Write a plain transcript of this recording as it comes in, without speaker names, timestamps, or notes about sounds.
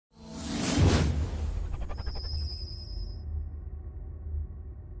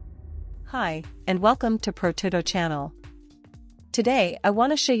Hi, and welcome to ProTuto channel. Today I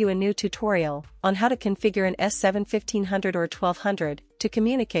want to show you a new tutorial on how to configure an S7-1500 or 1200 to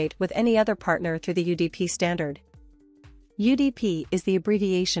communicate with any other partner through the UDP standard. UDP is the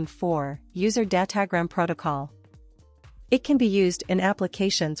abbreviation for User Datagram Protocol. It can be used in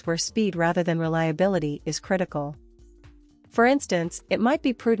applications where speed rather than reliability is critical. For instance, it might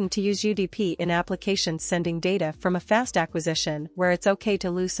be prudent to use UDP in applications sending data from a fast acquisition where it's okay to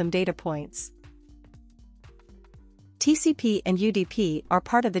lose some data points. TCP and UDP are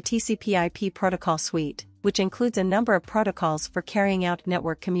part of the TCP/IP protocol suite, which includes a number of protocols for carrying out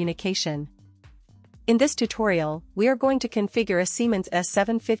network communication. In this tutorial, we are going to configure a Siemens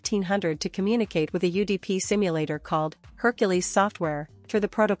S7-1500 to communicate with a UDP simulator called Hercules software through the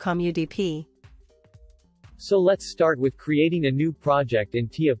Protocom UDP. So let's start with creating a new project in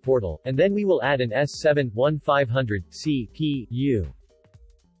TIA portal, and then we will add an S7-1500 CPU.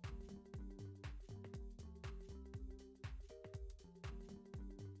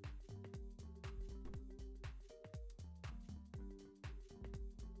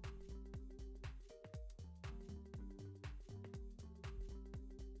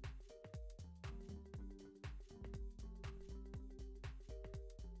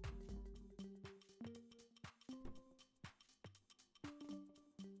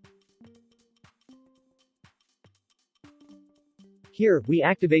 Here, we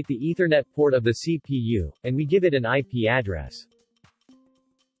activate the Ethernet port of the CPU, and we give it an IP address.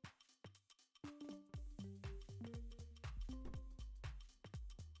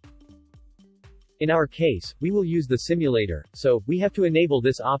 In our case, we will use the simulator, so we have to enable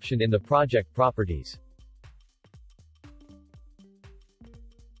this option in the project properties.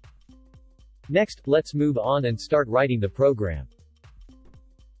 Next, let's move on and start writing the program.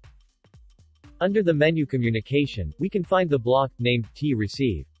 Under the menu Communication, we can find the block named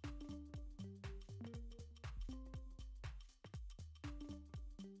T-Receive.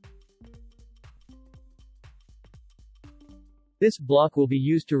 This block will be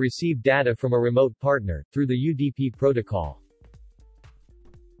used to receive data from a remote partner, through the UDP protocol.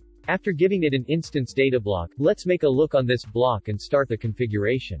 After giving it an instance data block, let's make a look on this block and start the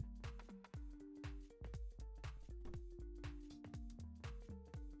configuration.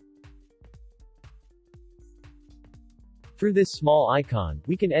 Through this small icon,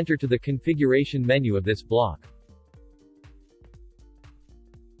 we can enter to the configuration menu of this block.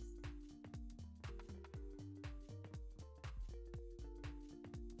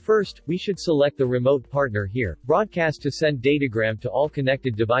 First, we should select the remote partner here, broadcast to send datagram to all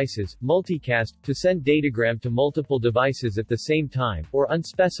connected devices, multicast, to send datagram to multiple devices at the same time, or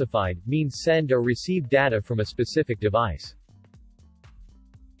unspecified, means send or receive data from a specific device.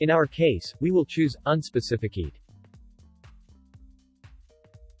 In our case, we will choose unspecificate.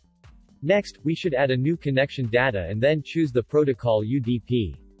 Next, we should add a new connection data and then choose the protocol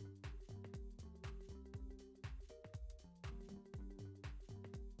UDP.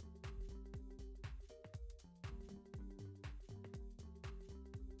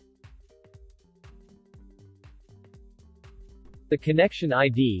 The connection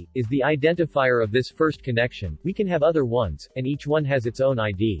ID is the identifier of this first connection. We can have other ones, and each one has its own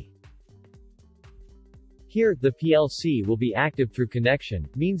ID. Here, the PLC will be active through connection,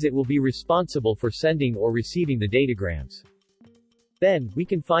 means it will be responsible for sending or receiving the datagrams. Then, we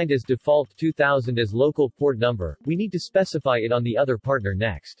can find as default 2000 as local port number. We need to specify it on the other partner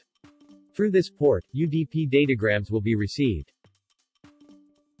next. Through this port, UDP datagrams will be received.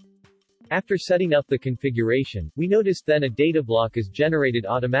 After setting up the configuration, we notice then a data block is generated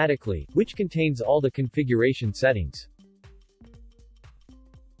automatically, which contains all the configuration settings.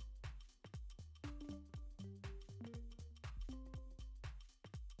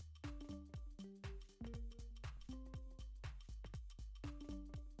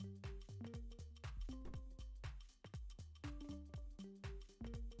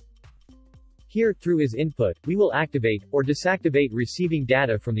 Here, through his input, we will activate, or disactivate receiving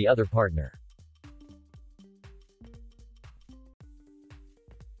data from the other partner.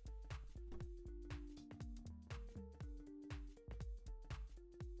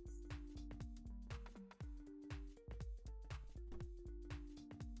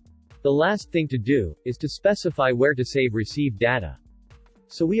 The last thing to do, is to specify where to save received data.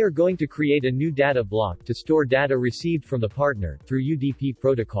 So we are going to create a new data block to store data received from the partner, through UDP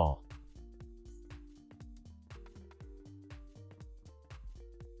protocol.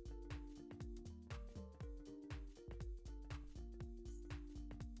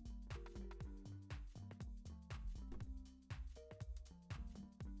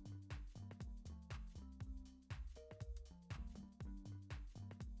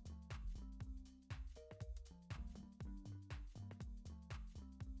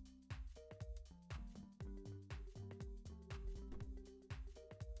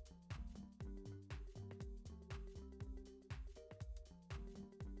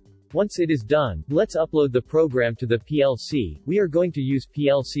 Once it is done, let's upload the program to the PLC. We are going to use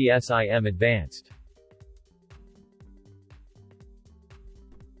plcsim Advanced.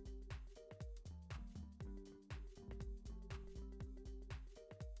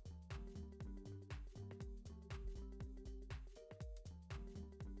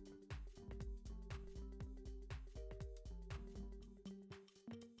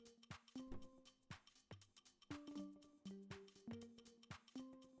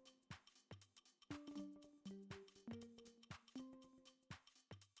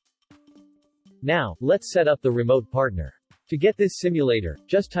 Now, let's set up the remote partner. To get this simulator,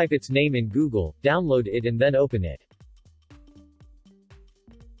 just type its name in Google, download it and then open it.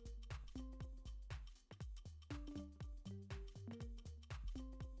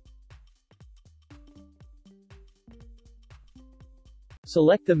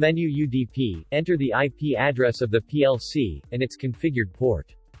 Select the menu UDP, enter the IP address of the PLC, and its configured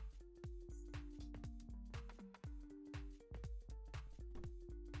port.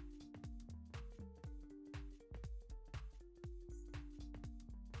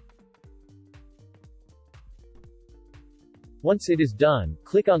 Once it is done,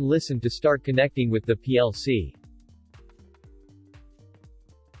 click on Listen to start connecting with the PLC.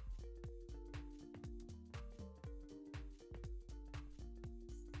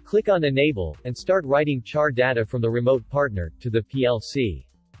 Click on Enable, and start writing char data from the remote partner to the PLC.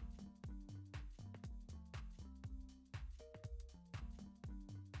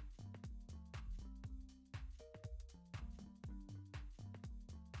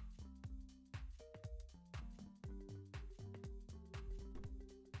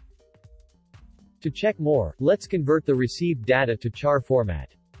 To check more, let's convert the received data to char format.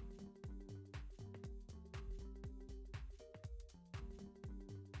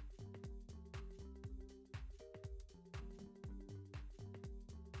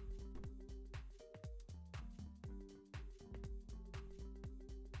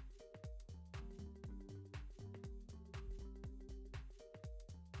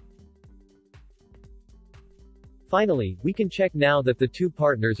 Finally, we can check now that the two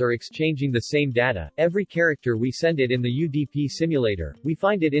partners are exchanging the same data. Every character we send it in the UDP simulator, we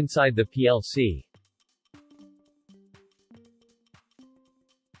find it inside the PLC.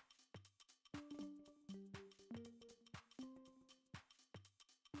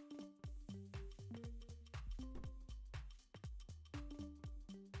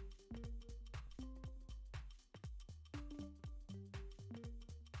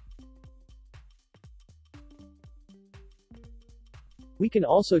 We can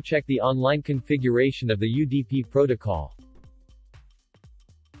also check the online configuration of the UDP protocol.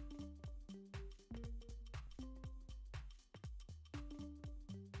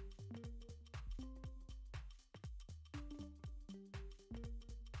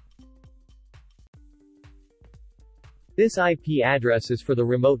 This IP address is for the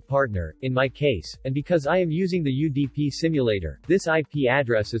remote partner, in my case, and because I am using the UDP simulator, this IP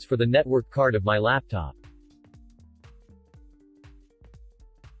address is for the network card of my laptop.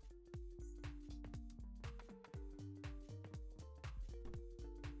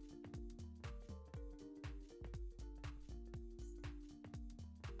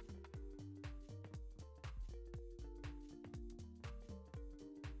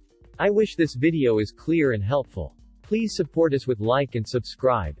 I wish this video is clear and helpful. Please support us with like and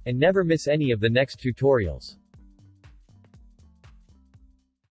subscribe, and never miss any of the next tutorials.